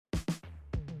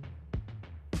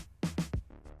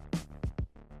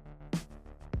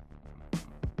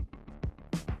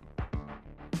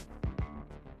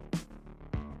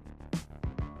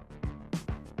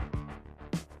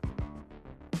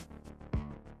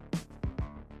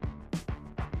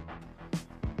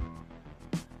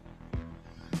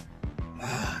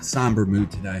Somber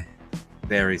mood today.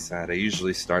 Very sad. I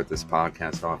usually start this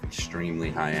podcast off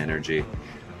extremely high energy.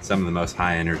 Some of the most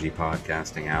high energy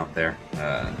podcasting out there.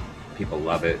 People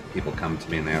love it. People come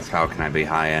to me and they ask, how can I be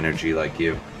high energy like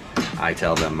you? I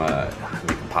tell them, make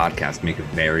a podcast, make a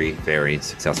very, very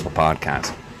successful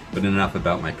podcast. But enough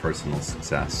about my personal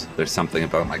success. There's something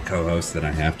about my co-host that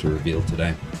I have to reveal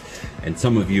today. And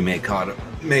some of you may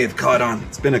have caught on.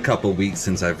 It's been a couple weeks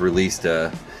since I've released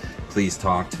a Please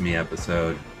Talk to Me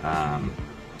episode.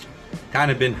 Kind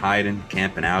of been hiding,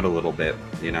 camping out a little bit.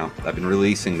 You know, I've been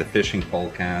releasing the Fishing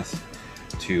Polecast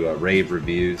to rave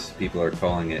reviews. People are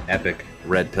calling it epic,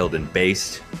 red-pilled, and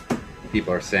based.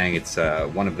 People are saying it's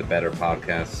one of the better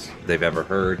podcasts they've ever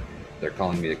heard. They're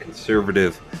calling me a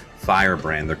conservative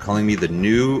firebrand. They're calling me the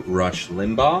new Rush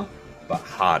Limbaugh, but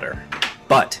hotter.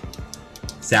 But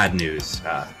sad news.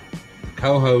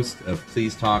 Co-host of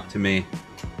Please Talk to Me,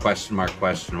 question mark,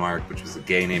 which was a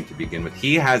gay name to begin with.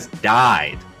 He has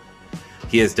died.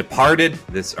 He has departed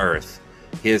this earth.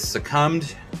 He has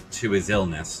succumbed to his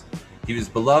illness. He was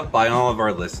beloved by all of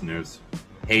our listeners,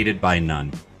 hated by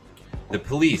none. The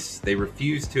police, they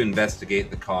refuse to investigate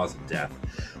the cause of death.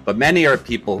 But many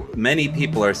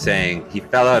people are saying he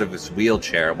fell out of his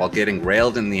wheelchair while getting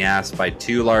railed in the ass by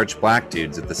two large black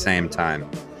dudes at the same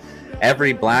time.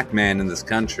 Every black man in this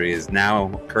country is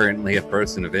now currently a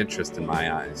person of interest in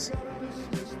my eyes.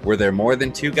 Were there more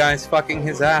than two guys fucking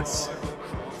his ass?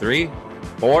 3,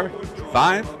 4,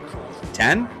 5,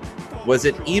 10? Was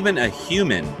it even a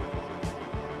human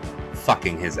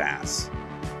fucking his ass?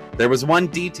 There was one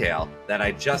detail that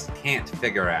I just can't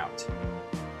figure out.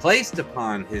 Placed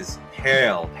upon his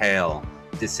pale,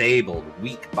 disabled,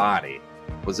 weak body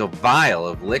was a vial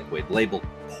of liquid labeled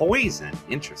poison.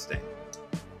 Interesting.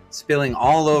 Spilling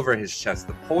all over his chest,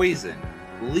 the poison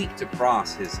leaked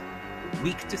across his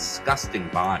weak, disgusting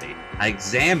body. I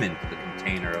examined the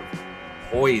container of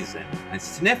poison. I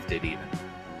sniffed it even.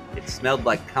 It smelled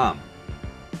like cum.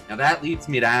 Now that leads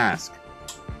me to ask,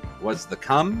 was the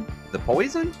cum the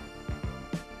poison?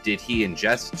 Did he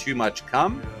ingest too much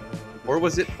cum? Or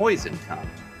was it poison cum?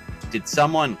 Did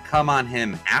someone come on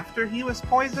him after he was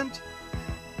poisoned?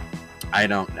 I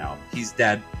don't know. He's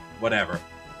dead. Whatever.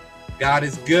 God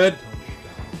is good.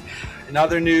 In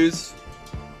other news,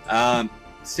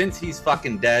 since he's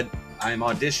fucking dead, I'm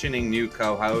auditioning new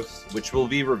co-hosts, which will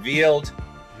be revealed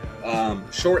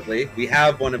shortly. We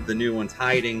have one of the new ones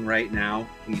hiding right now.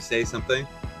 Can you say something?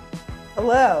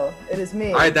 Hello, it is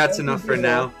me. All right, that's enough for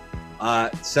now.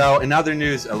 So in other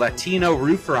news, a Latino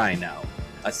roofer I know,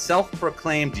 a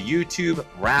self-proclaimed YouTube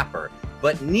rapper,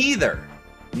 but neither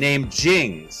named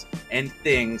Jings and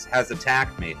Things has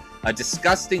attacked me. A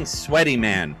disgusting, sweaty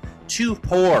man, too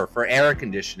poor for air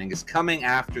conditioning, is coming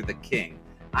after the king.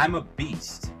 I'm a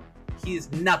beast. He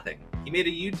is nothing. He made a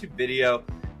YouTube video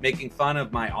making fun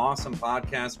of my awesome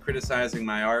podcast, criticizing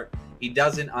my art. He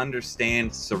doesn't understand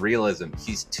surrealism.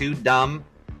 He's too dumb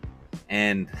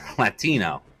and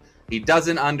Latino. He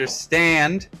doesn't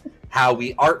understand how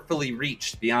we artfully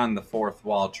reached beyond the fourth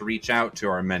wall to reach out to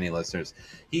our many listeners.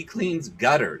 He cleans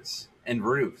gutters and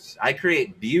roofs. I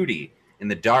create beauty in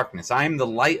the darkness. I am the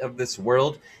light of this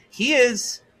world. He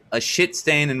is a shit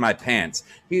stain in my pants.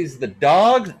 He is the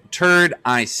dog turd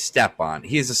I step on.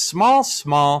 He is a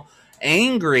small,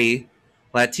 angry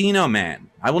Latino man.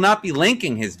 I will not be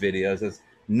linking his videos as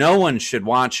no one should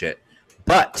watch it.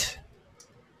 But,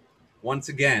 once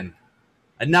again,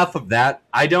 enough of that.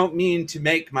 I don't mean to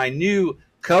make my new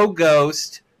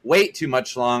co-ghost wait too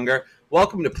much longer.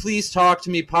 Welcome to Please Talk to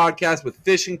Me podcast with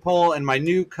Fishing Pole and my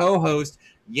new co-host,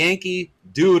 YANKEE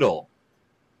DOODLE.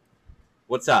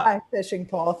 What's up? Hi, Fishing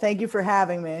Pole. Thank you for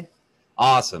having me.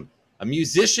 Awesome. A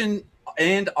musician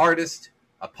and artist,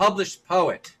 a published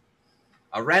poet,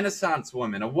 a Renaissance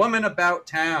woman, a woman about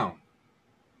town.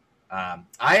 I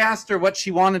asked her what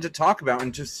she wanted to talk about,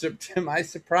 and to my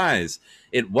surprise,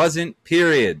 it wasn't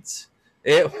periods.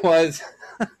 It was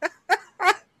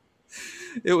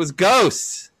it was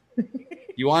ghosts.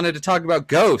 You wanted to talk about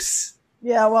ghosts.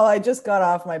 Yeah, well, I just got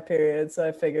off my period, so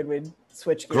I figured we'd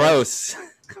switch gears. Gross.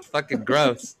 Fucking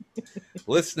gross.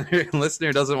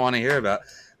 Listener doesn't want to hear about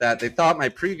that. They thought my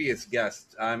previous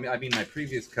guest, my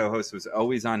previous co-host was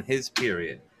always on his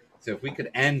period. So if we could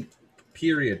end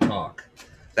period talk,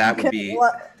 that would be...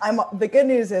 Well, the good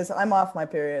news is I'm off my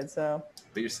period, so...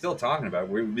 But you're still talking about it.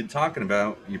 We've been talking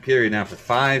about your period now for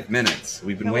 5 minutes.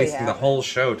 We've been wasting the whole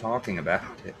show talking about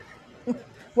it.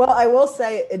 Well, I will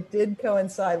say it did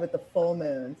coincide with the full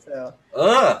moon, so...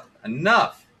 Ugh!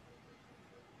 Enough!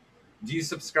 Do you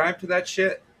subscribe to that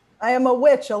shit? I am a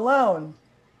witch alone.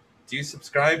 Do you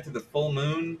subscribe to the full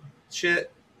moon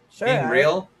shit? Sure. Being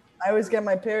real? I always get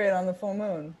my period on the full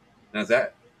moon. Now is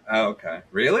that? Oh, okay.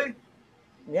 Really?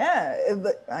 Yeah,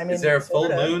 I mean, Is there a full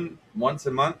sorta. moon once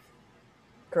a month?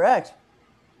 Correct.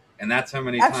 And that's how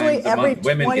many Actually, times a every month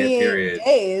women get 28 periods.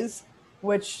 days,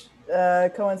 which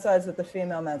coincides with the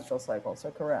female menstrual cycle.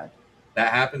 So correct.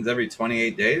 That happens every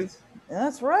 28 days?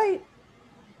 That's right.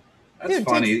 That's Dude,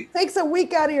 funny. takes a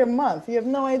week out of your month. You have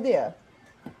no idea.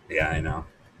 Yeah, I know.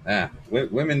 Yeah,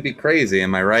 women be crazy,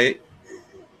 am I right?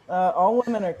 All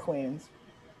women are queens.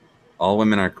 All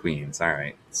women are queens. All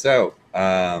right. So,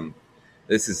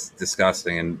 this is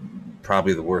disgusting and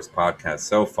probably the worst podcast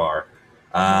so far.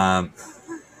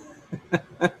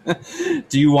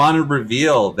 Do you want to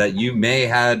reveal that you may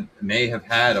have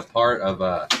had a part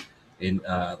of in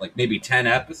like maybe 10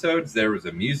 episodes there was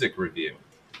a music review?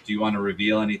 Do you want to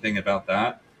reveal anything about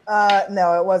that?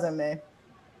 No, it wasn't me.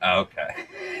 Okay.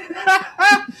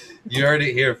 You heard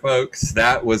it here, folks.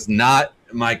 That was not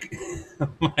my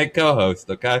co-host,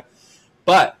 okay?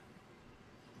 But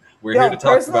we're here to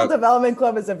talk Personal about... Development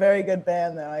Club is a very good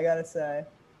band, though, I gotta say.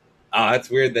 Oh, that's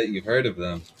weird that you've heard of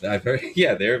them. I've heard,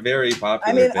 yeah, they're a very popular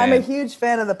I mean, band. I'm a huge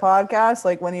fan of the podcast.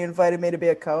 Like, when you invited me to be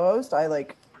a co-host, I,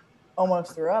 like,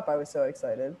 almost threw up. I was so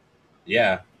excited.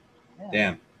 Yeah.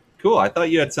 Damn. Cool. I thought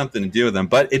you had something to do with them,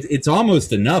 but it's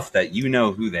almost enough that you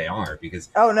know who they are because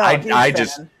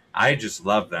I just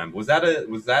love them. Was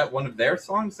that one of their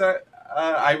songs that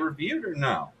I reviewed or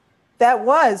no? That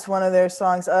was one of their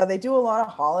songs. They do a lot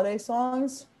of holiday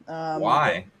songs.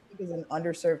 Why? Because it's an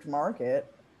underserved market.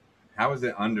 How is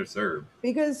it underserved?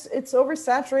 Because it's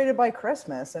oversaturated by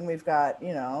Christmas, and we've got,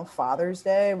 Father's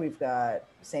Day, we've got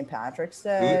St. Patrick's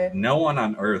Day. No one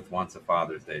on earth wants a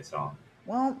Father's Day song.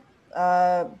 Well,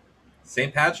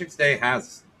 St. Patrick's Day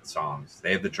has songs.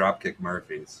 They have the Dropkick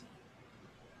Murphys.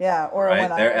 Yeah, or right?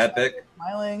 when They're epic.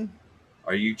 Smiling.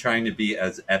 Are you trying to be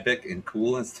as epic and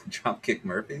cool as the Dropkick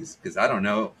Murphys? Because I don't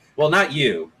know. Well, not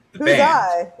you. The Who's band.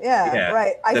 I? Yeah,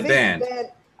 right. I think band. The band.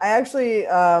 I actually,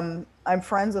 I'm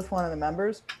friends with one of the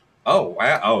members. Oh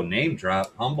wow! Oh, name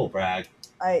drop, humble brag.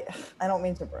 I don't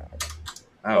mean to brag.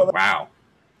 Oh wow!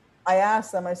 I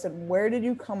asked them. I said, "Where did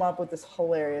you come up with this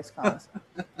hilarious concept?"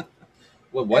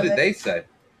 Well, what did they say?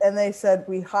 And they said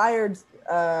we hired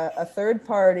a third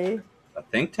party. A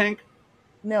think tank?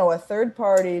 No, a third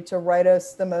party to write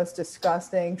us the most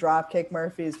disgusting Dropkick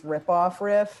Murphys ripoff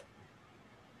riff.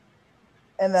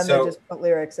 And then they just put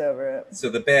lyrics over it. So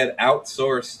the band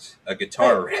outsourced a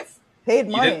guitar riff. Paid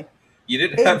money. You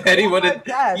didn't have anyone in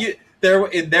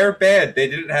their band. They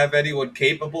didn't have anyone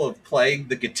capable of playing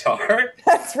the guitar.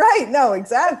 That's right. No,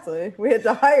 exactly. We had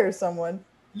to hire someone.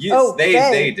 Yes,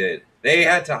 they did. They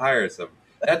had to hire someone.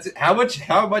 That's how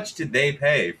much did they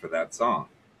pay for that song?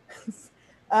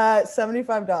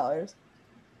 $75.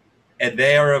 And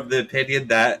they are of the opinion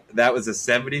that was a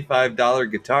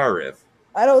 $75 guitar riff.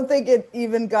 I don't think it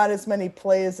even got as many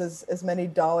plays as many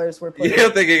dollars were put. You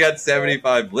don't think it got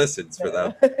 75 listens for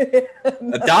that?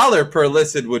 No. $1 per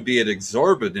listen would be an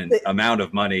exorbitant amount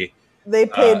of money. They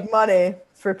paid money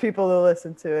for people to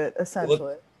listen to it, essentially.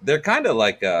 Well, they're kind of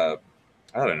like, I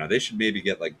don't know, they should maybe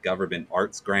get like government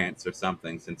arts grants or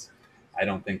something, since I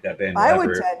don't think that band will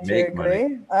ever make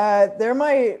money. They're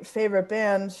my favorite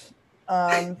band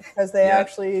because they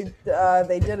actually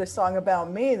they did a song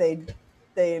about me.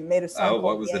 They made a song called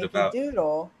what was Yankee it about?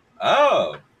 Doodle.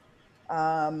 Oh.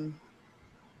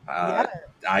 Yeah.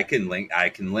 I can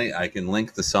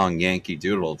link the song Yankee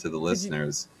Doodle to the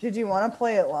listeners. Did you want to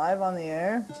play it live on the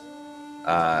air?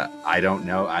 I don't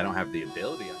know. I don't have the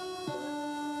ability.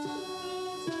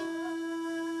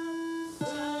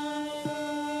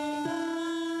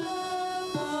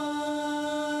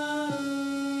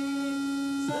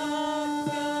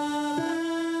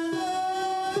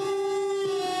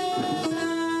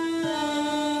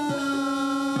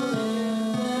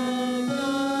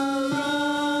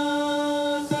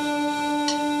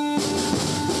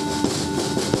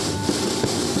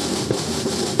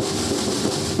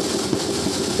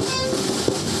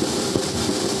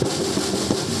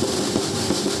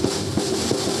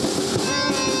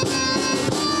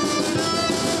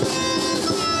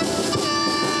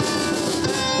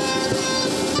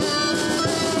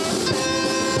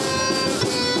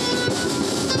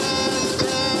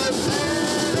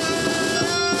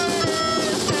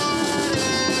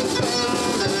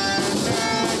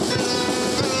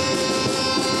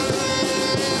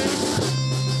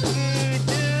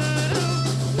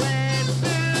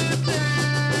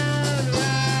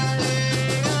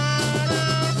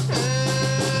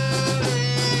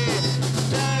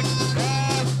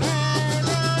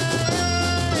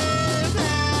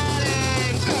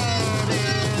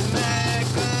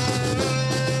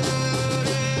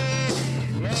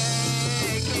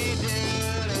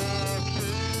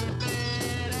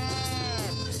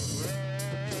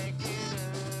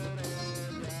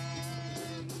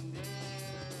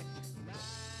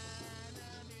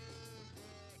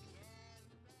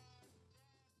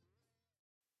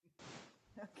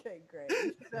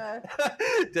 Okay,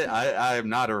 great. I am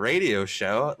not a radio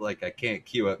show. Like, I can't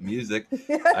cue up music.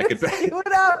 Yes, I could cue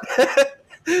it up.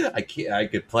 I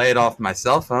could play it off my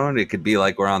cell phone. It could be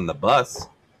like we're on the bus.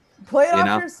 Play it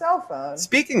off your cell phone.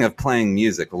 Speaking of playing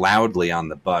music loudly on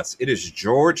the bus, it is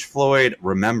George Floyd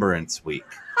Remembrance Week.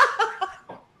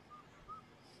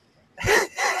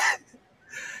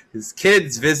 His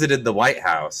kids visited the White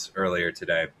House earlier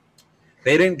today.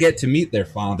 They didn't get to meet their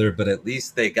father, but at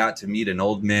least they got to meet an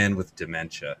old man with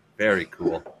dementia. Very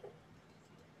cool.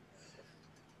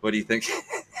 What do you think?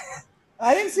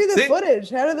 I didn't see the footage.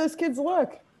 How do those kids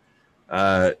look?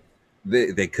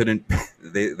 They couldn't.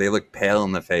 They looked pale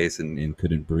in the face and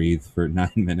couldn't breathe for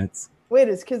 9 minutes. Wait,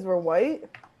 his kids were white?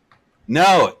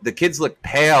 No, the kids looked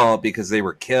pale because they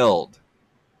were killed.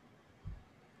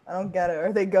 I don't get it.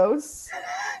 Are they ghosts?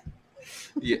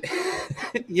 Yeah,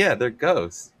 yeah, they're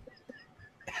ghosts.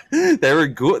 They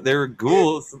were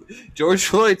ghouls. George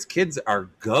Floyd's kids are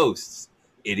ghosts,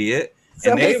 idiot.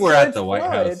 So and they were George at the White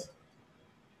Floyd. House.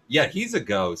 Yeah, he's a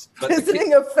ghost. But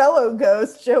visiting a fellow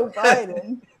ghost, Joe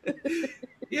Biden.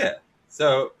 Yeah.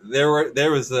 So there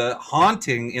was a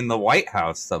haunting in the White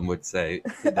House, some would say.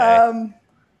 Today.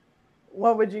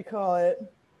 What would you call it?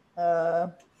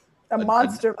 A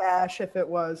monster mash, if it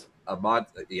was. A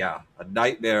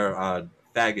nightmare on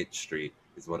Faggot Street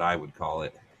is what I would call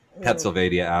it.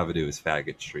 Pennsylvania Avenue is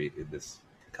Faggot Street in this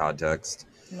context.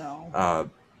 No.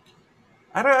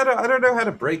 I don't know how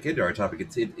to break into our topic.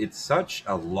 It's such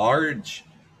a large,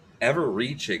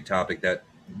 ever-reaching topic that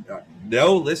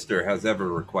no listener has ever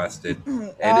requested.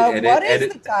 What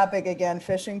is the topic again?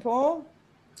 Fishing pole?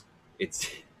 It's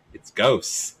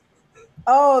ghosts.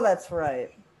 Oh, that's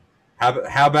right.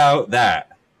 How about that?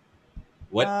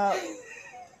 What?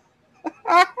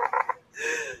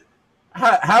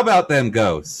 How about them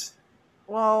ghosts?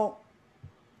 Well,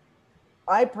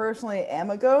 I personally am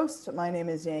a ghost. My name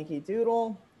is Yankee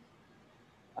Doodle.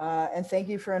 And thank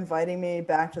you for inviting me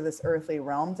back to this earthly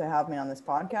realm to have me on this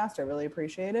podcast. I really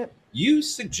appreciate it. You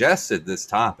suggested this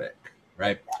topic,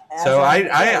 right? So I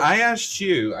asked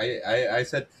you, I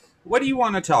said, what do you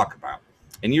want to talk about?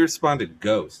 And you responded,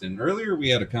 ghost. And earlier we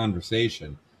had a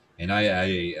conversation, and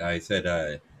I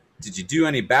said, did you do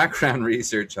any background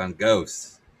research on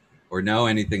ghosts or know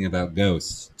anything about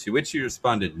ghosts? To which you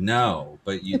responded, no,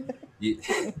 but you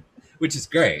which is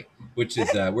great. Which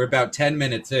is we're about 10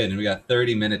 minutes in, and we got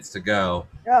 30 minutes to go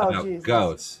about Jesus.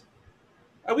 Ghosts.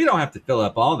 We don't have to fill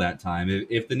up all that time.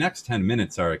 If the next 10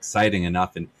 minutes are exciting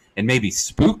enough and maybe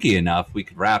spooky enough, we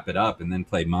could wrap it up and then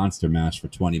play Monster Mash for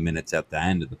 20 minutes at the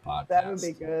end of the podcast. That would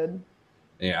be good.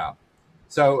 Yeah.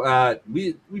 So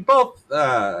we both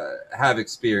have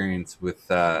experience with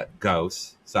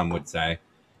ghosts, some would say.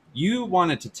 You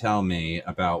wanted to tell me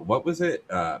about, what was it?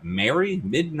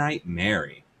 Midnight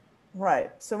Mary.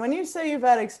 Right. So when you say you've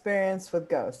had experience with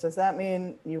ghosts, does that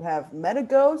mean you have met a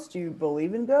ghost? Do you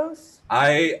believe in ghosts?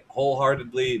 I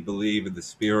wholeheartedly believe in the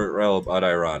spirit realm,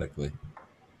 unironically.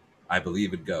 I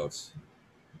believe in ghosts.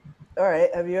 All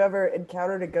right. Have you ever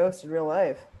encountered a ghost in real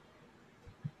life?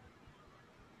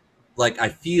 Like, I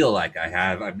feel like I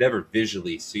have. I've never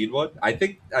visually seen one. I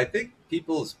think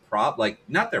people's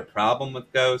not their problem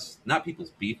with ghosts, not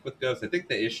people's beef with ghosts. I think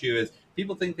the issue is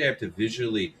people think they have to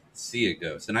visually see a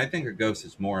ghost, and I think a ghost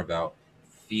is more about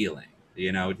feeling.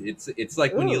 You know, it's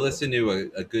like when you listen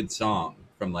to a good song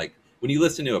from, like, when you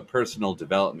listen to a personal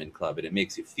development club and it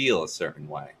makes you feel a certain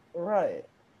way. Right.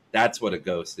 That's what a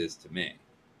ghost is to me.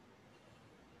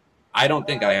 I don't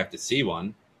think I have to see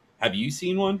one. Have you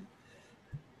seen one?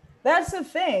 That's the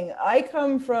thing. I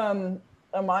come from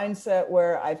a mindset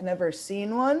where I've never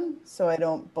seen one, so I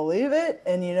don't believe it.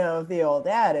 And, you know, the old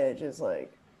adage is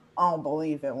like, I'll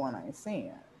believe it when I see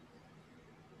it.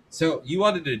 So you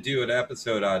wanted to do an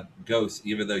episode on ghosts,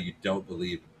 even though you don't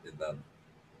believe in them.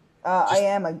 I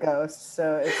am a ghost,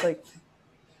 so it's like...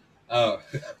 Oh,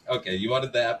 okay. You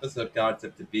wanted the episode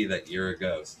concept to be that you're a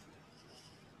ghost.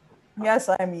 Yes,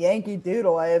 I'm Yankee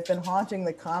Doodle. I have been haunting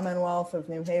the Commonwealth of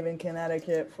New Haven,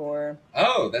 Connecticut for...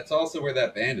 Oh, that's also where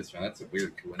that band is from. That's a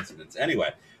weird coincidence.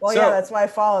 Anyway. Well, yeah, that's why I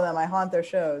follow them. I haunt their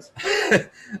shows.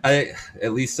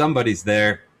 At least somebody's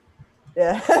there.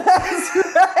 Yeah, that's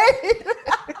right.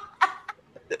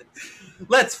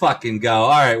 Let's fucking go. All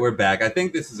right, we're back. I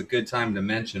think this is a good time to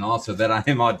mention also that I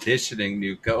am auditioning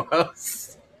new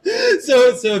co-hosts.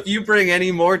 So if you bring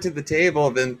any more to the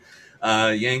table than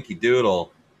Yankee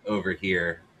Doodle over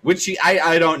here, which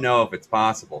I don't know if it's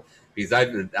possible, because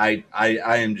I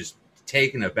am just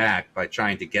taken aback by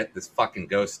trying to get this fucking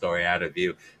ghost story out of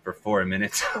you for 4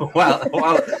 minutes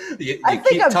while you I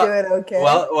think I'm doing okay.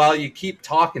 While you keep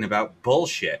talking about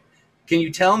bullshit. Can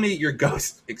you tell me your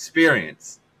ghost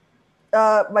experience?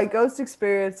 My ghost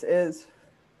experience is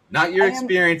Not your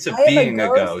experience of I am being a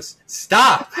ghost.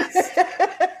 Stop.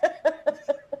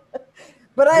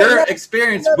 But Your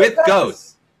experience with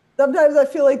ghosts. Sometimes I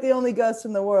feel like the only ghost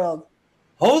in the world.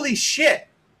 Holy shit.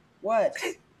 What?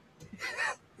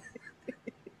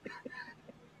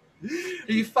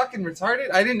 Are you fucking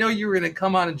retarded? I didn't know you were going to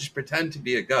come on and just pretend to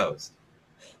be a ghost.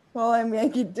 Well, I'm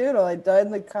Yankee Doodle. I died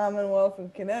in the Commonwealth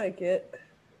of Connecticut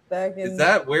back in... Is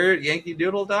that where Yankee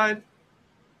Doodle died?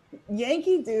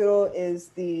 Yankee Doodle is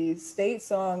the state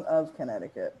song of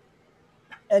Connecticut.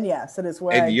 And yes, it is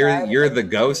where and you're the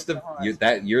ghost of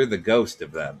you're the ghost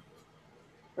of them.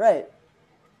 Right.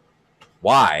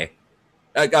 Why?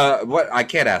 What? I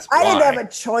can't ask why. I didn't have a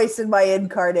choice in my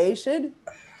incarnation.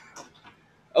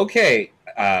 Okay,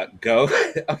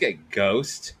 okay,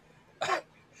 ghost.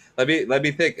 Let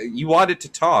me think. You wanted to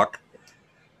talk.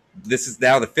 This is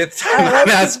now the fifth time I'm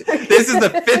asking. This is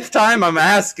the fifth time I'm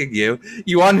asking you.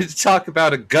 You wanted to talk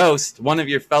about a ghost, one of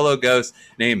your fellow ghosts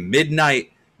named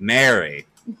Midnight Mary.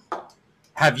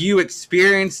 Have you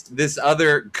experienced this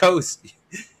other ghost?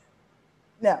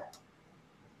 No.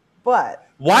 But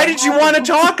why did you want to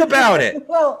talk about it?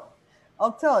 Well,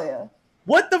 I'll tell you.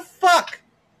 What the fuck?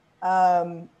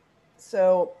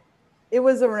 So it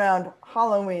was around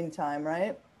Halloween time,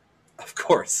 right? Of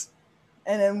course.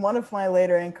 And in one of my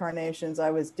later incarnations, I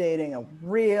was dating a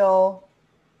real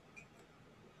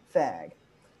fag.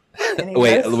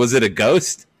 Wait, was it a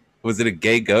ghost? Was it a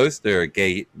gay ghost or a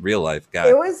gay real life guy?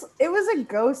 It was a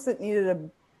ghost that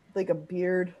needed a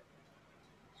beard.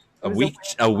 A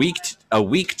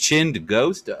weak chinned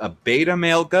ghost, a beta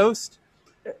male ghost.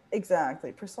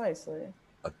 Exactly, precisely.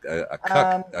 A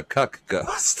cuck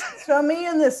ghost. So me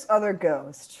and this other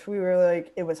ghost, we were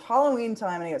like, it was Halloween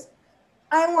time, and he goes,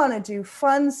 I want to do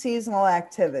fun seasonal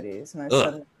activities. And I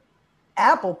said,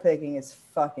 apple picking is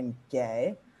fucking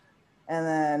gay. And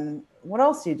then, what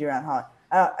else do you do around Halloween?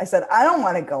 I said, I don't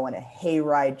want to go in a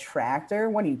hayride tractor.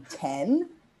 What are you, 10?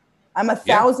 I'm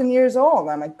 1,000 years old.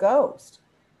 I'm a ghost.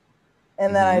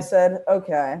 And then I said,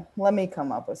 okay, let me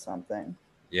come up with something.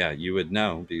 Yeah, you would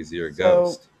know because you're a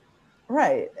ghost.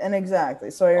 Right, and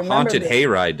exactly. So I remember haunted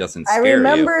hayride doesn't scare you. I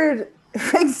remembered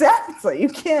exactly. You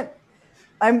can't.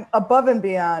 I'm above and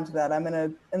beyond that. I'm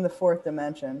in the fourth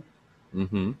dimension.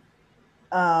 Mm-hmm.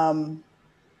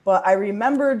 But I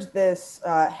remembered this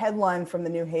headline from the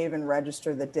New Haven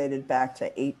Register that dated back to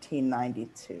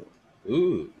 1892.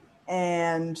 Ooh.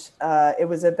 And it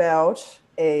was about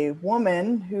a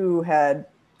woman who had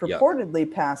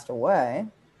purportedly passed away,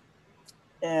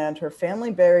 and her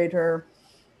family buried her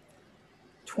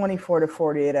 24 to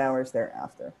 48 hours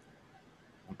thereafter.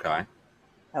 Okay.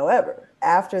 However,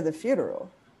 after the funeral,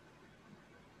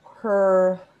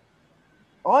 her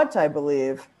aunt, I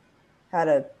believe, had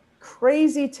a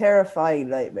crazy, terrifying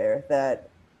nightmare that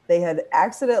they had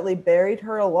accidentally buried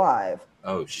her alive.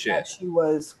 Oh, shit. That she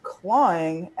was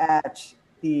clawing at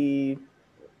the,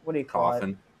 what do you call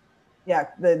coffin? It? Yeah,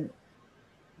 the...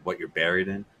 What you're buried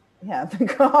in? Yeah, the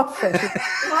coffin.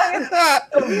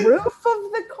 The roof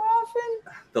of the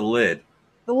coffin? The lid.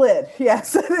 The lid,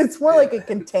 yes. It's more like a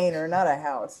container, not a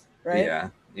house, right? Yeah,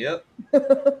 yep.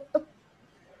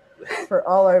 For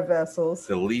all our vessels.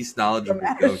 The least knowledgeable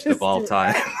ghost of all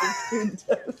time.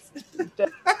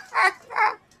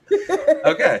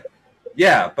 Okay.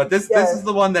 Yeah, but this is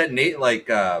the one that Nate,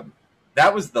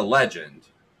 that was the legend.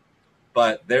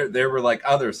 But there were like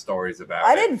other stories about it.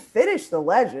 I didn't finish the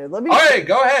legend. Let me. All right,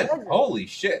 go ahead. Holy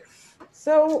shit.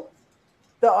 So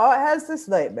the aunt has this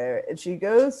nightmare, and she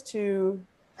goes to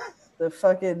the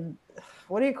fucking,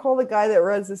 what do you call the guy that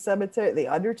runs the cemetery? The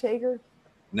Undertaker?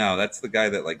 No, that's the guy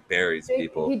that buries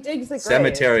people. He digs the grave.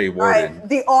 Cemetery warden. Right,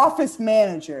 the office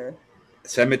manager.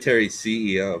 Cemetery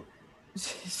CEO.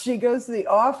 She goes to the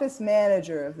office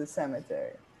manager of the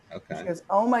cemetery. Okay. She goes,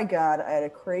 oh my God, I had a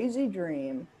crazy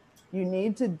dream. You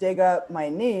need to dig up my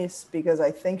niece because I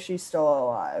think she's still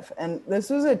alive. And this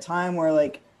was a time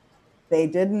where they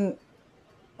didn't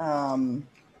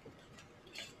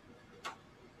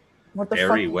what the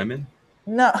bury fuck? Women?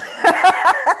 No.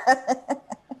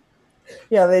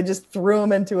 Yeah, they just threw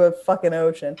them into a fucking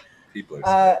ocean. People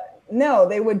are no,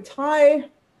 they would tie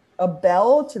a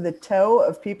bell to the toe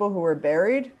of people who were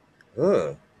buried.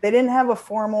 Ugh. They didn't have a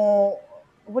formal,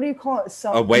 what do you call it?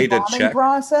 A way to check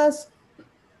process.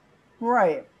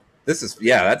 Right.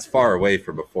 That's far away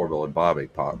from a formal embalming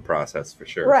process for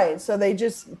sure. Right. So they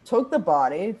just took the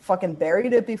body, fucking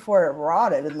buried it before it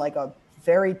rotted in a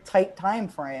very tight time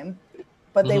frame.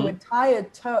 But they would tie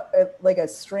a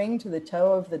string to the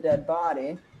toe of the dead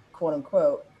body, quote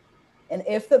unquote. And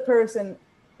if the person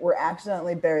were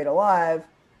accidentally buried alive,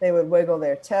 they would wiggle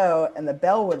their toe and the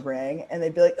bell would ring and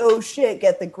they'd be like, oh shit,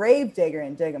 get the grave digger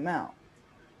and dig them out.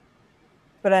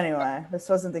 But anyway, this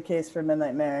wasn't the case for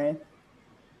Midnight Mary.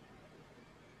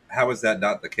 How is that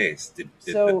not the case? Did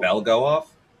So- the bell go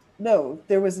off? No,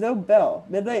 there was no bell.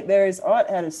 Midnight Mary's aunt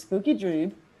had a spooky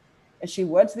dream, and she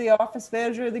went to the office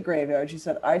manager of the graveyard. She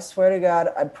said, I swear to God,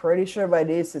 I'm pretty sure my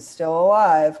niece is still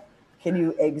alive. Can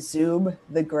you exhume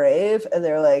the grave? And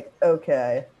they're like,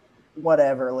 okay,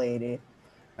 whatever, lady.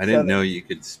 I didn't know you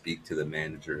could speak to the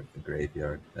manager of the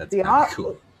graveyard. That's The, kinda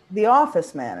cool. the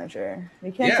office manager.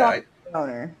 You can't talk to the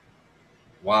owner.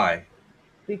 Why?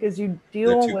 Because you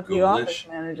deal with the office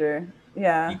manager.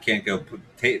 Yeah. You can't go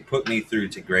put me through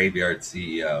to graveyard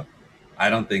CEO. I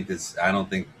don't think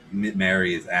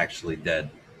Mary is actually dead.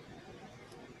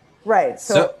 Right.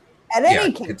 So at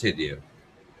any case, continue.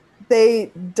 They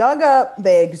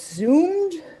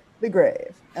exhumed the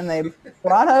grave and they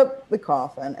brought up the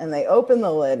coffin and they opened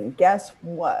the lid, and guess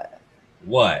what?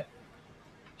 What?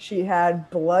 She had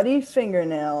bloody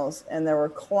fingernails and there were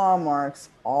claw marks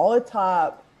all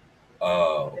atop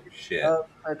of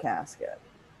her casket.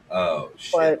 Oh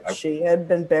shit. But she had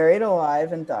been buried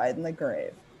alive and died in the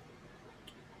grave.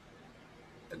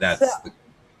 That's what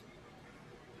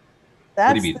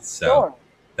do you mean, the story.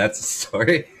 That's the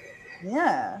story?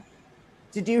 Yeah.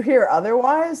 Did you hear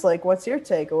otherwise? Like, what's your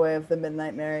takeaway of the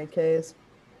Midnight Mary case?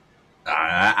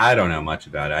 I don't know much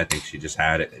about it. I think she just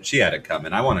had it. She had it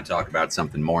coming. I want to talk about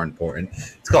something more important.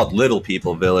 It's called Little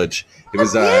People Village. It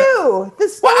was you. The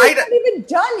story's not even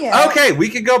done yet. Okay, we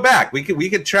could go back. We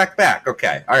could track back.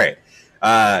 Okay, all right.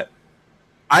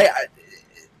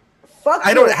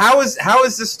 How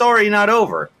is the story not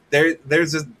over?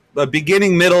 There's a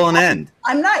beginning, middle, and end.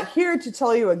 I'm not here to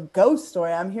tell you a ghost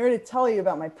story. I'm here to tell you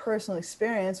about my personal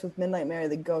experience with Midnight Mary,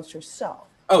 the ghost herself.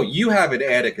 Oh, you have an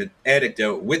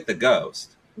anecdote with the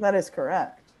ghost. That is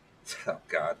correct. Oh,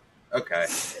 God. Okay.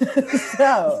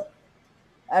 So,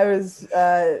 I was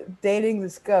dating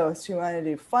this ghost who wanted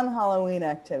to do fun Halloween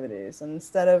activities. And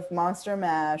instead of Monster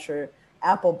Mash or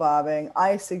apple bobbing,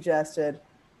 I suggested,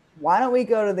 why don't we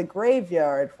go to the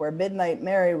graveyard where Midnight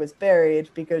Mary was buried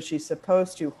because she's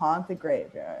supposed to haunt the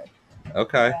graveyard.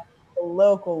 Okay. And the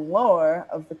local lore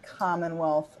of the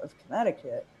Commonwealth of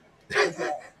Connecticut is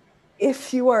that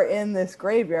if you are in this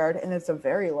graveyard, and it's a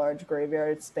very large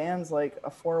graveyard, it spans like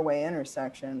a 4-way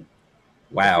intersection.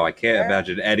 Wow, I can't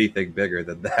imagine anything bigger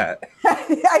than that.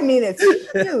 I mean, it's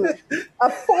huge. A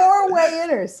 4-way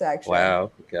intersection. Wow.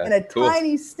 Okay. In a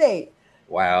tiny state.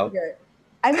 Wow. Okay.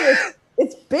 I mean,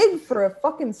 it's big for a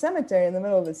fucking cemetery in the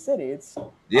middle of the city. It's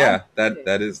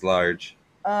that is large.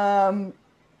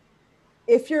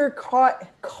 If you're caught,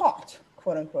 quote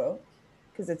unquote,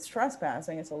 because it's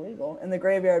trespassing, it's illegal, in the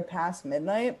graveyard past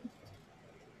midnight,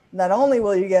 not only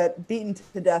will you get beaten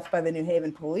to death by the New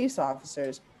Haven police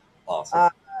officers, awesome.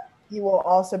 You will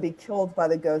also be killed by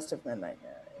the ghost of Midnight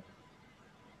Mary.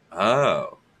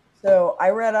 Oh. So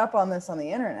I read up on this on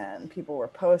the internet, and people were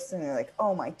posting. They're like,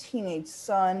 "Oh, my teenage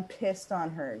son pissed on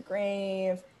her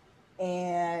grave,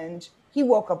 and he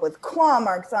woke up with claw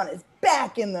marks on his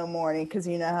back in the morning." Because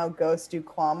you know how ghosts do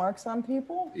claw marks on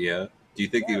people. Yeah. Do you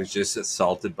think he was just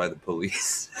assaulted by the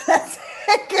police? He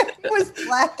was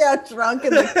blackout drunk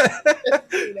and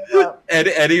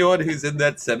anyone who's in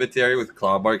that cemetery with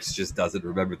claw marks just doesn't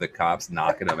remember the cops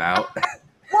knocking him out.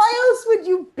 Why else would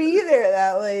you be there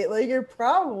that late? Like, you're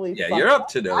probably you're up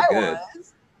to no good.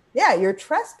 Yeah, you're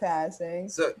trespassing.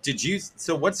 So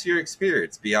what's your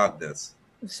experience beyond this?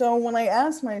 So when I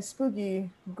asked my spooky,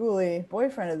 ghouly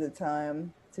boyfriend at the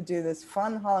time to do this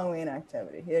fun Halloween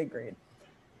activity, he agreed.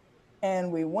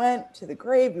 And we went to the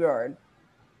graveyard,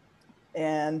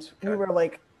 and we were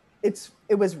like, it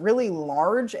was really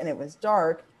large and it was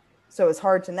dark, so it's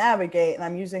hard to navigate. And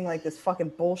I'm using like this fucking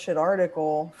bullshit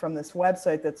article from this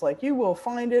website that's like, you will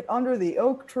find it under the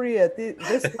oak tree at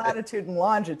this latitude and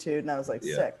longitude. And I was like,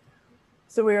 sick.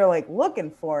 So we were like looking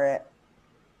for it,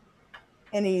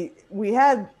 and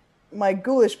my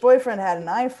ghoulish boyfriend had an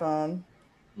iPhone.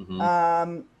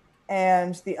 Mm-hmm.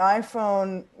 And the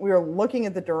iPhone, we were looking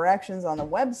at the directions on the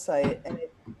website, and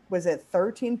it was at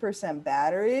 13%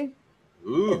 battery.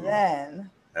 Ooh, and then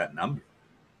that number.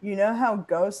 You know how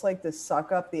ghosts like to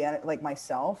suck up like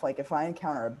myself? Like if I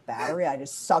encounter a battery, I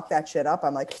just suck that shit up.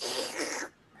 I'm like,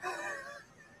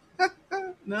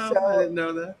 no, I didn't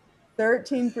know that.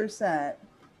 13%,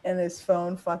 and his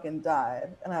phone fucking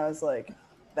died. And I was like,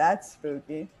 that's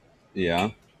spooky. Yeah.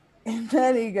 And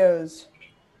then he goes,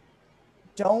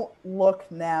 don't look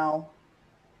now,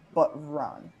 but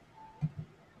run.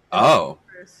 Oh.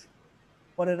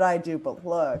 What did I do but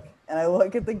look? And I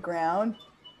look at the ground,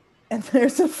 and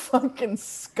there's a fucking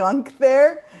skunk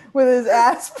there with his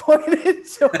ass pointed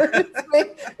towards me,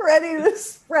 ready to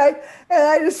spray. And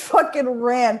I just fucking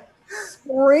ran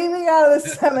screaming out of the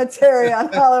cemetery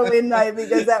on Halloween night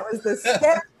because that was the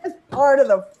scariest part of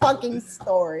the fucking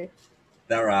story.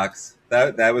 That rocks.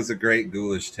 That was a great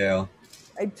ghoulish tale.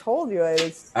 I told you I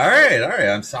was. All right.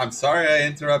 I'm sorry I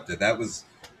interrupted. That was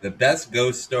the best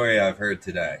ghost story I've heard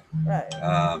today.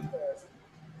 Right.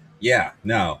 Yeah.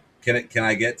 No. Can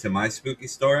I get to my spooky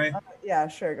story? Yeah,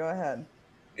 sure. Go ahead.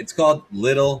 It's called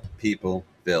Little People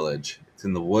Village. It's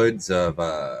in the woods of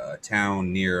a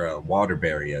town near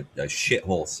Waterbury, a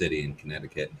shithole city in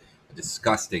Connecticut. A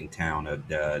disgusting town, a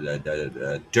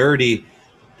dirty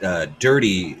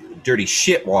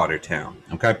shitwater town.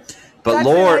 Okay, but That's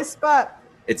Lord, a nice spot.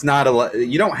 it's not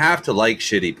you don't have to like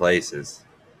shitty places.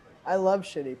 I love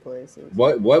shitty places.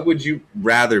 What would you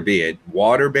rather be at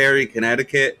Waterbury,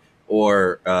 Connecticut,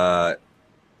 or a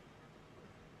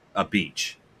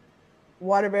beach?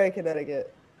 Waterbury,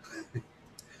 Connecticut.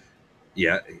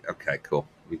 Yeah. Okay. Cool.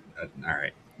 All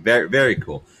right. Very, very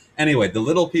cool. Anyway, the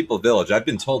Little People Village. I've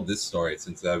been told this story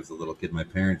since I was a little kid. My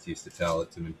parents used to tell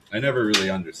it to me. I never really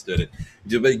understood it.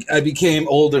 I became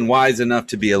old and wise enough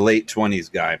to be a late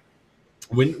 20s guy.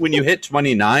 When you hit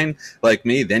 29, like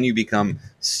me, then you become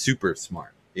super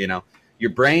smart. You know,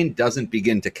 your brain doesn't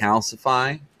begin to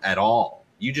calcify at all.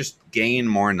 You just gain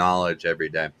more knowledge every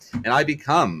day, and I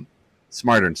become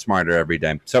smarter and smarter every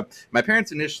day. So my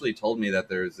parents initially told me that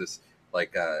there was this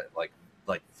like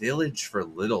village for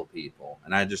little people,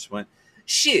 and I just went,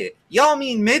 shit, y'all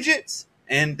mean midgets?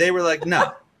 And they were like,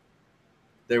 no.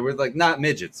 They were like, not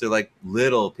midgets, they're like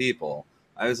little people.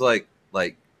 I was like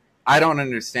I don't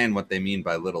understand what they mean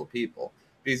by little people,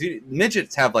 because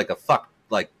midgets have like a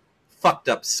fucked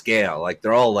up scale, like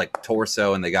they're all like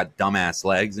torso and they got dumbass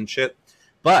legs and shit.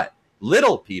 But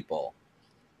little people,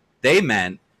 they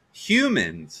meant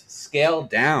humans scaled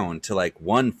down to like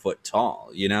 1 foot tall.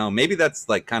 You know, maybe that's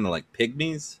like kind of like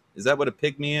pygmies. Is that what a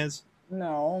pygmy is?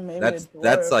 No, maybe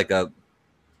that's like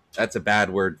that's a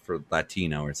bad word for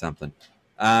Latino or something.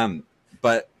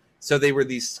 But so they were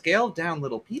these scaled down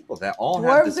little people that all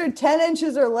dwarves are 10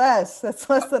 inches or less. That's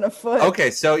less than a foot.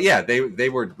 Okay, so yeah, they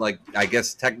were like, I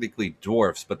guess technically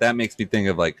dwarfs, but that makes me think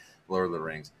of like Lord of the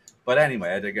Rings. But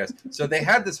anyway, I digress. So they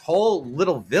had this whole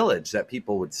little village that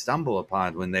people would stumble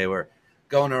upon when they were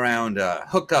going around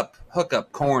hookup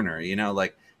corner. You know,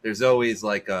 like there's always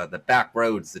like the back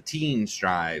roads the teens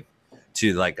drive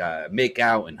to like make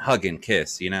out and hug and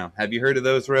kiss. You know, have you heard of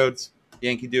those roads,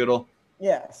 Yankee Doodle?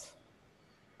 Yes.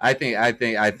 I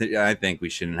think we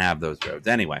shouldn't have those roads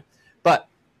anyway. But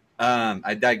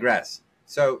I digress.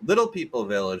 So Little People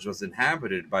Village was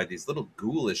inhabited by these little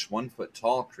ghoulish 1 foot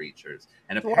tall creatures,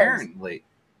 and apparently,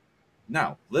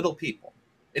 no, little people.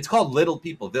 It's called Little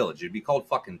People Village. It'd be called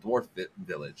fucking Dwarf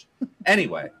Village.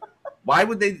 Anyway, why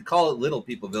would they call it Little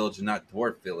People Village and not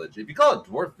Dwarf Village? If you call it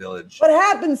Dwarf Village, what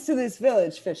happens to this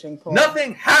village, Fishing Pole?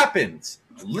 Nothing happens.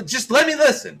 Just let me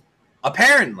listen.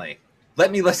 Apparently.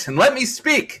 Let me listen. Let me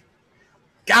speak.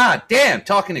 God damn,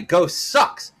 talking to ghosts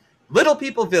sucks. Little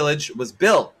People Village was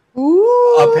built.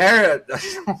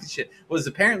 Was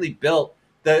apparently built.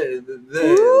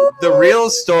 The real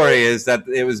story is that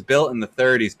it was built in the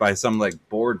 30s by some like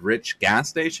bored rich gas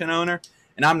station owner,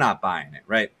 and I'm not buying it.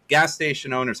 Right? Gas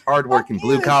station owners, hardworking,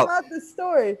 blue collar. It's not the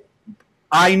story.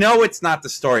 I know it's not the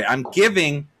story. I'm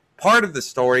giving part of the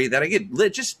story that I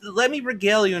get. Just let me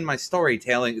regale you in my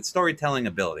storytelling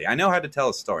ability. I know how to tell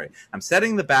a story. I'm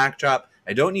setting the backdrop.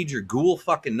 I don't need your ghoul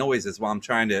fucking noises while I'm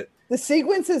trying to. The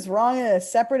sequence is wrong in a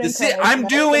separate. I'm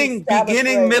doing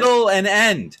beginning, middle, and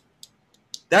end.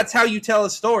 That's how you tell a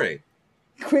story.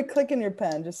 Quit clicking your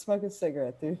pen. Just smoke a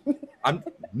cigarette, dude.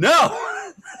 No.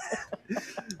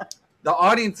 The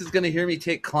audience is going to hear me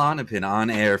take Klonopin on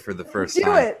air for the first time.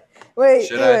 Do it. Wait.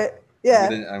 Do it. Yeah.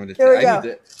 Here we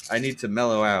go. I need to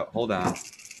mellow out. Hold on.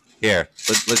 Here.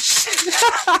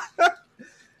 Let's.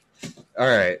 All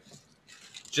right.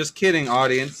 Just kidding,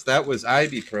 audience. That was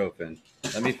ibuprofen.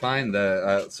 Let me find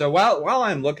the. So while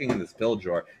I'm looking in this pill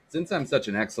drawer, since I'm such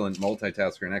an excellent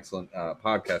multitasker and excellent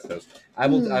podcast host, I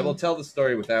will tell the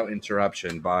story without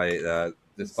interruption by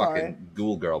this fucking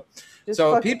ghoul girl.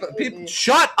 So people,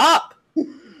 shut up!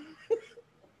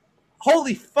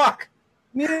 Holy fuck!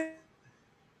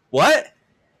 What?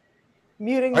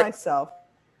 Muting myself.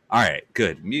 All right,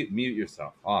 good. Mute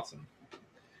yourself. Awesome.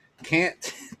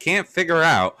 Can't figure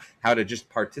out how to just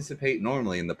participate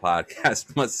normally in the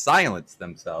podcast. Must silence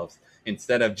themselves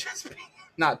instead of just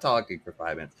not talking for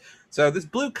 5 minutes. So this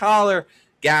blue collar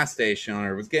gas station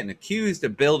owner was getting accused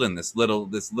of building this little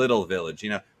village. You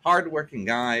know, hardworking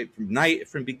guy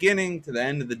from beginning to the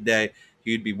end of the day.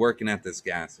 He'd be working at this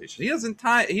gas station. He doesn't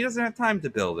have time to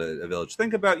build a village.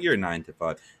 Think about your 9 to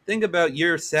 5. Think about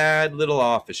your sad little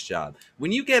office job.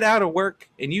 When you get out of work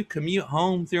and you commute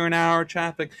home through an hour of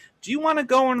traffic, do you want to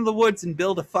go into the woods and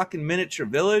build a fucking miniature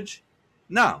village?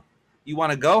 No. You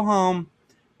want to go home.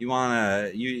 You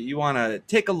want to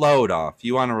take a load off.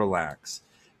 You want to relax.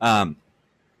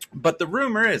 But the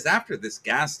rumor is, after this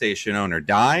gas station owner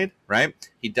died, right?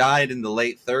 He died in the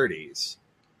late 30s.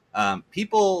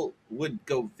 People would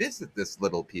go visit this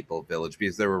little people village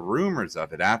because there were rumors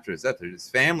of it after his death. His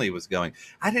family was going,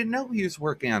 I didn't know he was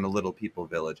working on a little people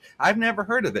village. I've never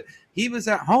heard of it. He was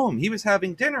at home. He was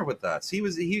having dinner with us. He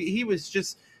was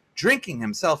just drinking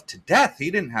himself to death.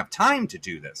 He didn't have time to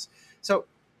do this. So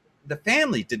the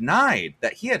family denied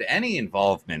that he had any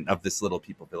involvement of this little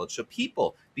people village. So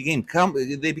people began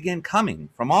coming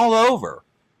from all over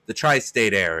the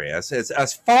tri-state area,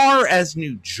 as far as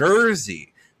New Jersey.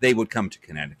 They would come to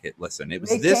Connecticut. Listen, they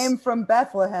came from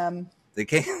Bethlehem. They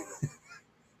came.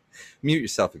 Mute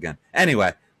yourself again.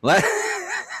 Anyway, so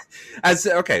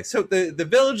the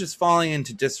village is falling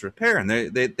into disrepair, and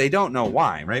they don't know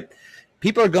why, right?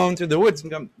 People are going through the woods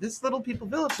and going, this little people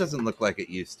village doesn't look like it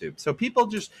used to. So people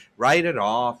just write it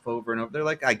off over and over. They're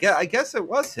like, I guess it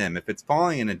was him if it's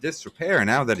falling into disrepair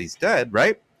now that he's dead,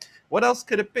 right? What else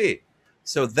could it be?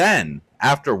 So then,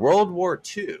 after World War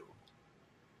II,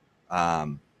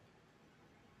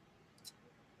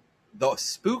 the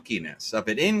spookiness of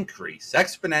it increased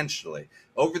exponentially.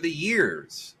 Over the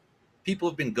years, people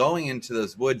have been going into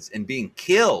those woods and being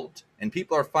killed, and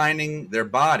people are finding their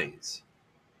bodies.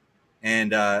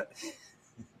 And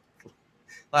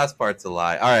last part's a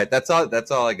lie. All right, that's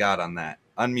all I got on that.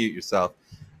 Unmute yourself.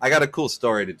 I got a cool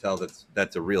story to tell.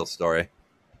 That's a real story.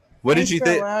 What did you think?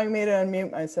 Thanks for allowing me to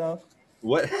unmute myself.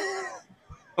 What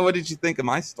did you think of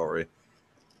my story?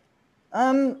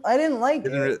 I didn't like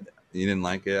it. You didn't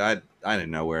like it? I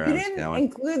didn't know where I was going. You didn't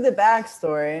include the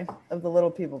backstory of the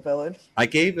little people village. I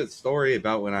gave a story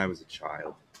about when I was a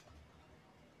child.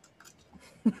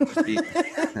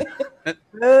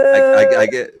 I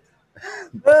get.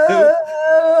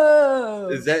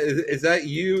 Is that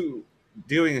you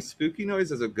doing a spooky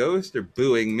noise as a ghost or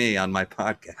booing me on my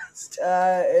podcast?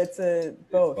 It's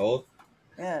both. It's both?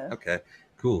 Yeah. Okay.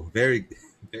 Cool. Very,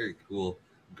 very cool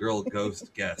girl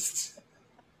ghost guest.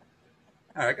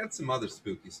 All right, I got some other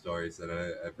spooky stories that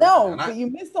I've but you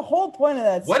missed the whole point of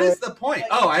that story. What is the point?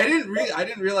 I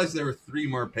didn't realize there were 3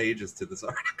 more pages to this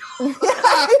article.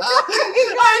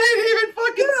 I didn't even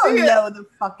fucking see it. Know the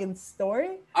fucking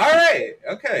story. All right,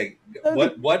 okay.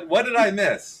 So what did I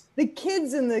miss? The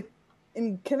kids in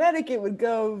Connecticut would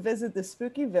go visit the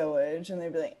spooky village, and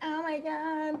they'd be like, "Oh my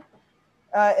god."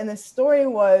 And the story,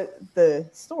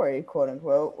 quote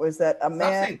unquote, was that a man.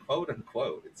 Stop saying quote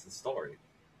unquote. It's the story.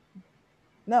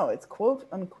 No, it's quote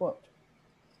unquote.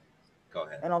 Go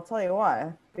ahead. And I'll tell you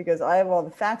why. Because I have all the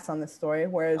facts on this story,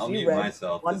 whereas I'll you mute read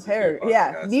myself. one paragraph.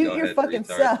 Yeah, mute your fucking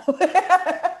self. Go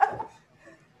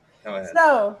ahead.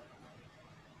 So,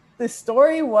 the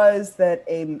story was that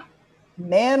a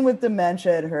man with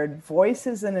dementia had heard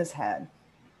voices in his head.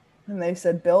 And they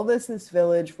said, build us this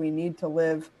village. We need to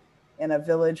live in a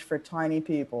village for tiny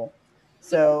people.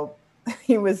 So,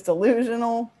 he was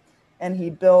delusional. And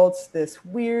he built this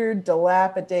weird,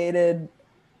 dilapidated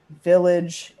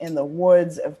village in the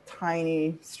woods of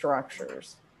tiny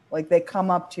structures. Like, they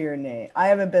come up to your knee. I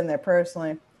haven't been there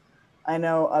personally. I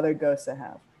know other ghosts that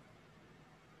have.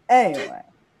 Anyway,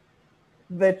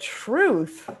 the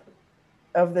truth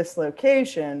of this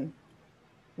location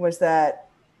was that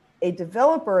a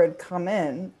developer had come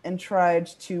in and tried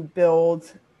to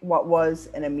build what was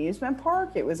an amusement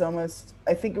park. It was almost,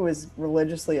 I think it was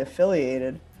religiously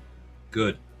affiliated.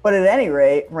 Good. But at any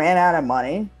rate, ran out of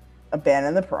money,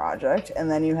 abandoned the project, and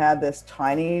then you had this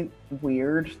tiny,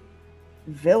 weird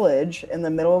village in the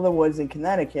middle of the woods in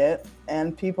Connecticut,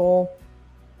 and people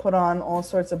put on all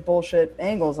sorts of bullshit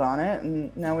angles on it,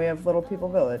 and now we have Little People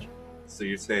Village. So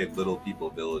you're saying Little People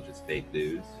Village is fake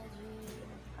news?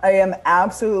 I am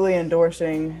absolutely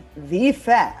endorsing the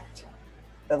fact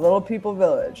that Little People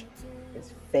Village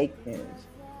is fake news.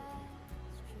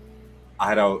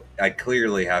 I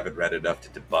clearly haven't read enough to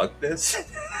debunk this.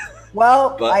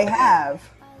 Well, but I have.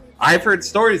 I've heard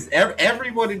stories.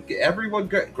 Everyone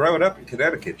growing up in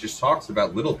Connecticut just talks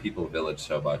about Little People Village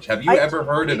so much. Have you ever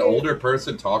heard an older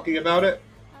person talking about it?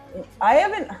 I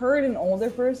haven't heard an older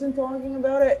person talking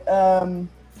about it.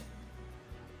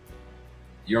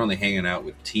 You're only hanging out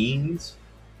with teens?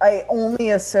 I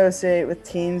only associate with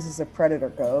teens as a predator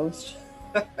ghost.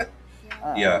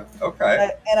 Yeah.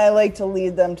 Okay. And I like to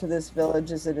lead them to this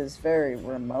village as it is very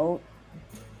remote.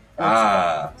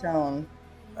 Tone.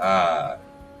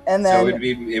 And then so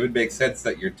it would make sense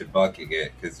that you're debunking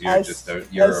it because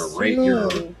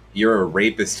you're a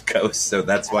rapist ghost, so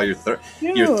that's why you're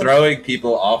throwing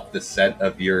people off the scent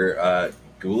of your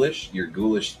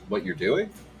ghoulish what you're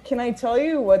doing. Can I tell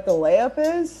you what the layup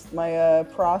is? My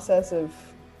process of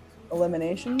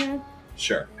elimination here?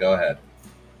 Sure, go ahead.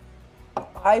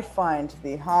 I find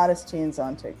the hottest teens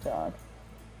on TikTok,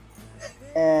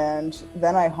 and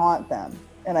then I haunt them,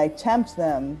 and I tempt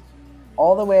them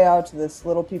all the way out to this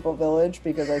little people village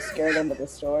because I scare them with the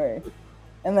story.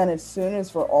 And then as soon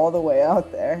as we're all the way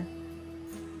out there,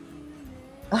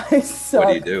 I suck. What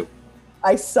do you do?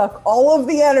 I suck all of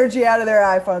the energy out of their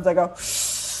iPhones. I go,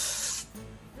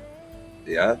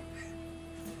 yeah.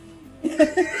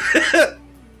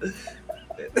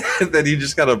 And then you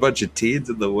just got a bunch of teens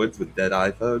in the woods with dead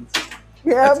iPhones.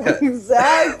 Yeah,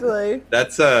 exactly.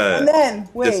 That's and then,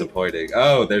 disappointing.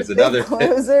 Oh, there's another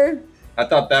closer. I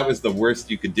thought that was the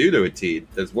worst you could do to a teen.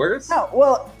 There's worse? No,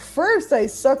 well, first I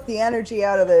sucked the energy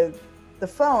out of the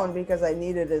phone because I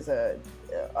need it as a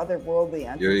otherworldly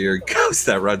entity. You're a ghost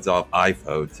that runs off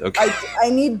iPhones. Okay. I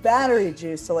need battery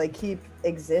juice to like keep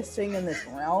existing in this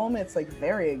realm. It's like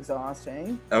very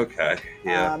exhausting. Okay.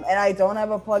 Yeah. And I don't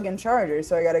have a plug-in charger,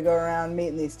 so I got to go around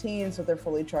meeting these teens with their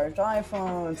fully charged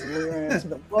iPhones and luring into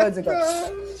the woods and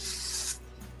go.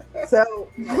 So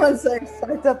once I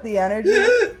sucked up the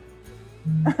energy,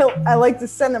 I like to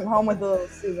send them home with a little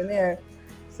souvenir.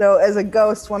 So as a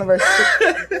ghost, one of our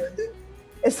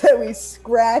is that we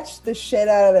scratch the shit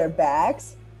out of their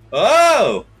backs.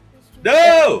 Oh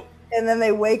no! And then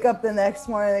they wake up the next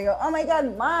morning and they go, "Oh my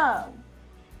god, Mom!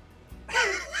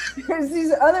 There's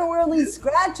these otherworldly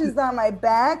scratches on my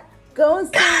back.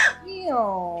 Ghost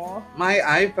heal." My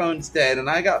iPhone's dead and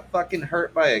I got fucking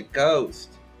hurt by a ghost.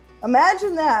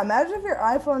 Imagine that. Imagine if your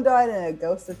iPhone died in a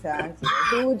ghost attack.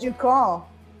 Who would you call?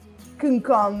 Couldn't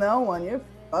call no one. You're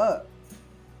fucked.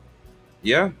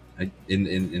 Yeah.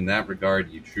 In that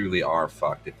regard, you truly are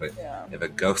fucked. If a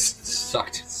ghost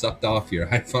sucked off your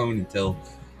iPhone until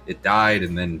it died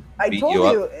and then beat you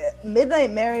up.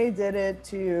 Midnight Mary did it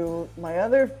to my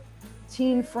other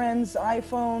teen friend's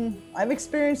iPhone. I've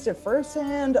experienced it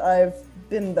firsthand. I've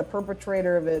been the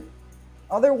perpetrator of it.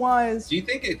 Otherwise, do you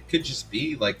think it could just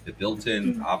be like the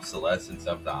built-in obsolescence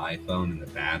of the iPhone and the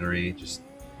battery just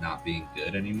not being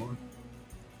good anymore?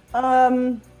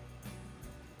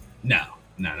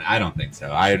 No, I don't think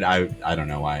so. I don't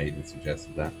know why I even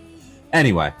suggested that.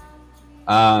 Anyway,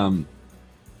 that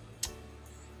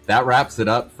wraps it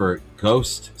up for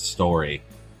Ghost Story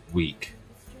Week.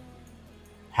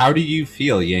 How do you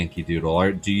feel, Yankee Doodle?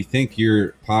 Or do you think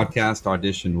your podcast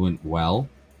audition went well?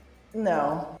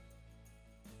 No.